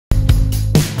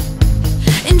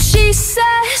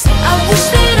recess. I wish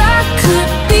that I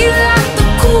could be like the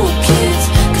cool kids,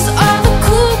 'cause all the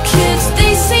cool kids,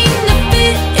 they seem to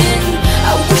fit in.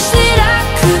 I wish that I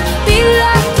could be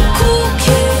like the cool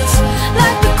kids,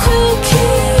 like the cool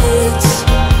kids.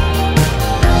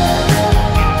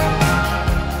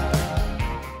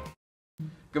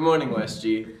 Good morning, West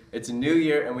G. It's a new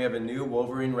year and we have a new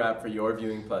Wolverine rap for your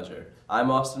viewing pleasure.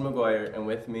 I'm Austin McGuire and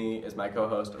with me is my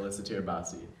co-host Alyssa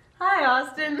Tirabassi. Hi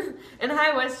Austin, and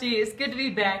hi West G. It's good to be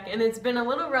back, and it's been a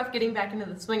little rough getting back into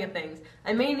the swing of things.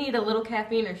 I may need a little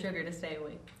caffeine or sugar to stay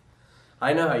awake.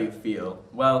 I know how you feel.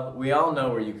 Well, we all know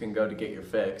where you can go to get your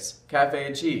fix. Cafe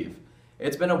Achieve.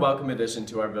 It's been a welcome addition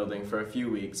to our building for a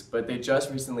few weeks, but they just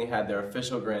recently had their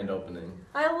official grand opening.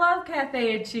 I love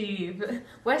Cafe Achieve.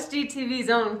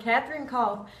 WgtV's own Catherine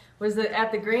Kolf was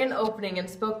at the grand opening and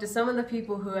spoke to some of the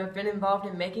people who have been involved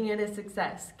in making it a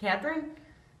success. Catherine?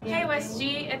 Hey West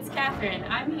G, it's Catherine.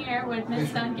 I'm here with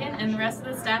Ms. Duncan and the rest of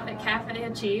the staff at Cafe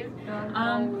Achieve.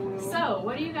 So,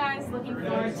 what are you guys looking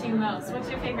forward to most? What's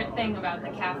your favorite thing about the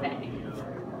cafe?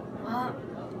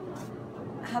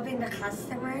 Helping the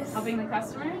customers. Helping the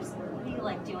customers? What do you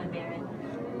like doing, Baron?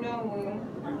 No.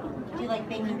 Do you like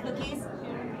baking cookies?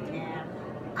 Yeah.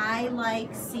 I like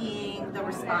seeing the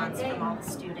response from all the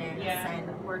students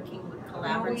and working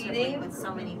collaboratively with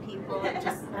so many people, and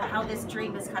just how this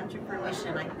dream has come to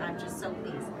fruition. I'm just so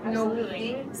pleased.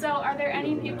 Absolutely. So, are there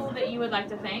any people that you would like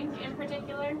to thank in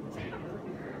particular?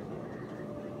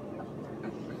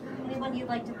 Anyone you'd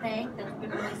like to thank that's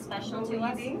been really special to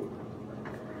us?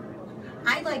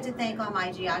 I'd like to thank all my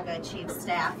Geauga Achieve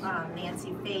staff,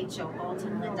 Nancy Fade, Joe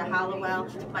Bolton, Linda Hollowell,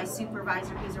 my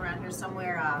supervisor who's around here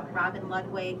somewhere, Robin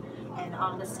Ludwig, and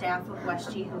all the staff of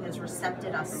West G who has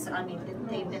recepted us. I mean,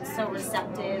 they've been so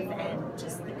receptive, and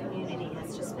just the community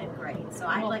has just been great. So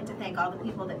I'd like to thank all the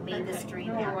people that made this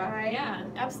dream happen. Yeah,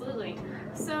 absolutely.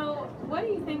 So, what do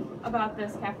you think about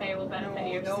this cafe will benefit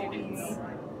your students?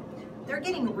 They're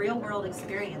getting real-world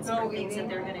experience for things that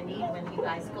they're going to need when you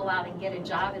guys go out and get a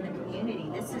job in the community.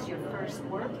 This is your first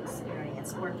work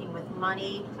experience, working with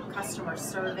money, customer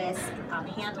service,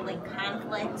 handling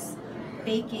conflicts,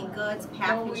 baking goods,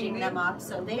 packaging them up.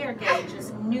 So they are getting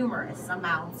just numerous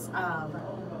amounts of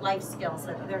life skills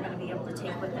that they're going to be able to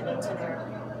take with them into their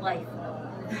life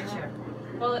in the future.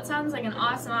 Well, it sounds like an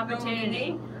awesome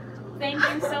opportunity. Thank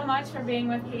you so much for being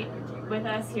with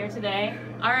us here today.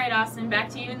 All right, Austin, back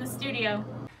to you in the studio.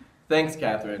 Thanks,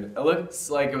 Catherine. It looks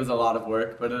like it was a lot of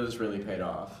work, but it has really paid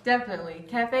off. Definitely.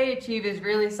 Cafe Achieve is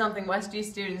really something West G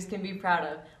students can be proud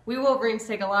of. We Wolverines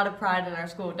take a lot of pride in our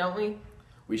school, don't we?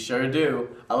 We sure do.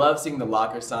 I love seeing the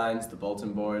locker signs, the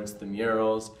bulletin boards, the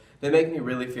murals. They make me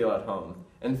really feel at home.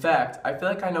 In fact, I feel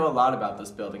like I know a lot about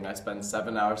this building I spend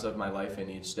 7 hours of my life in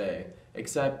each day.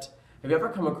 Except, have you ever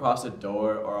come across a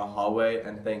door or a hallway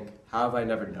and think, how have I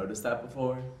never noticed that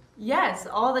before? Yes,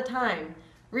 all the time.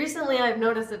 Recently I've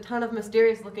noticed a ton of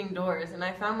mysterious looking doors, and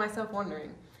I found myself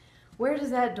wondering, where does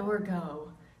that door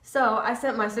go? So I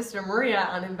sent my sister Maria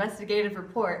on an investigative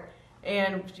report,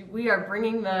 and we are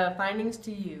bringing the findings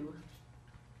to you.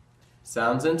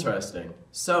 Sounds interesting.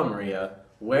 So Maria,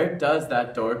 where does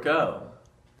that door go?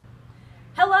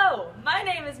 Hello, my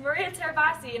name is Maria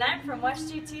Tirabassi and I'm from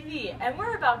Wgtv, and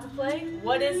we're about to play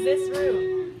What Is This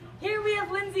Room? Here we have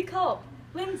Lindsay Culp.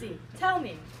 Lindsay, tell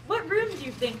me, what room do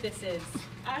you think this is?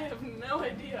 I have no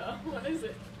idea. What is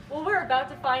it? Well, we're about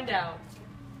to find out.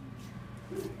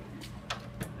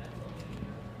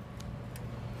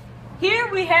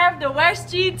 Here we have the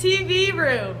Wgtv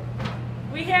room.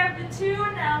 We have the two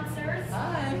announcers.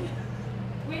 Hi.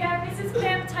 We have Mrs.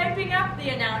 Pam typing up the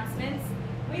announcements.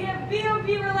 We have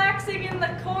B.O.B. relaxing in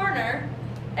the corner,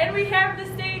 and we have the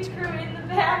stage crew in the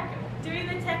back doing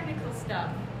the technical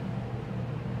stuff.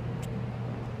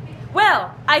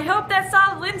 Well, I hope that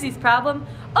solved Lindsay's problem.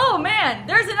 Oh man,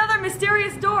 there's another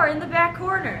mysterious door in the back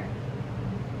corner.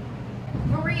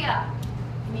 Maria,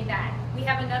 give me that. We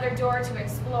have another door to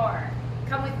explore.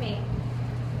 Come with me.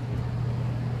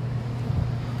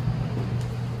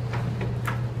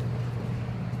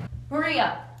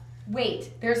 Maria,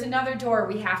 wait. There's another door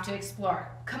we have to explore.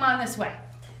 Come on this way.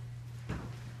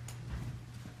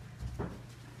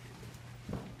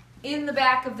 In the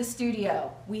back of the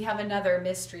studio, we have another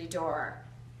mystery door.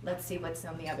 Let's see what's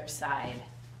on the other side.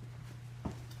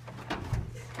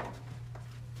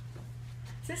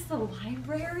 Is this the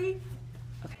library?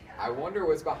 Okay. I wonder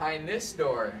what's behind this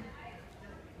door.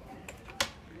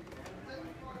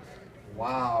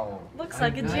 Wow. Looks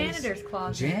like a janitor's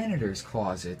closet. Janitor's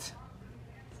closet.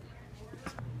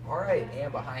 Alright,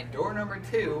 and behind door number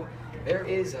 2, there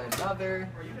is another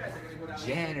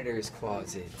janitor's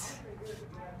closet.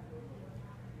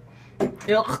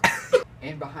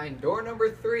 And behind door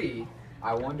number 3,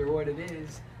 I wonder what it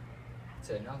is. It's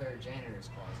another janitor's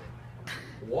closet.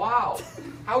 Wow!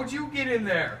 How'd you get in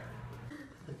there?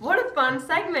 What a fun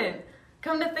segment!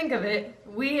 Come to think of it,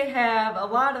 we have a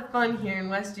lot of fun here in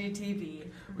Wgtv.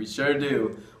 We sure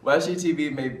do.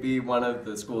 Wgtv may be one of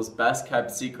the school's best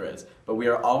kept secrets, but we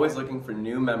are always looking for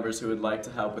new members who would like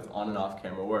to help with on and off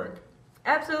camera work.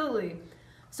 Absolutely.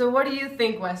 So what do you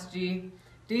think, WestG?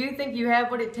 Do you think you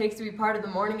have what it takes to be part of the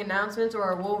morning announcements or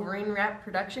our Wolverine rap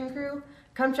production crew?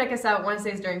 Come check us out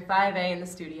Wednesdays during 5A in the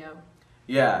studio.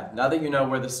 Yeah, now that you know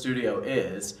where the studio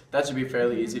is, that should be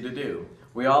fairly easy to do.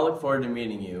 We all look forward to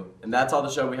meeting you, and that's all the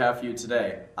show we have for you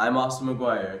today. I'm Austin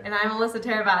McGuire. And I'm Alyssa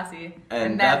Terabasi.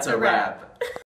 And that's a wrap.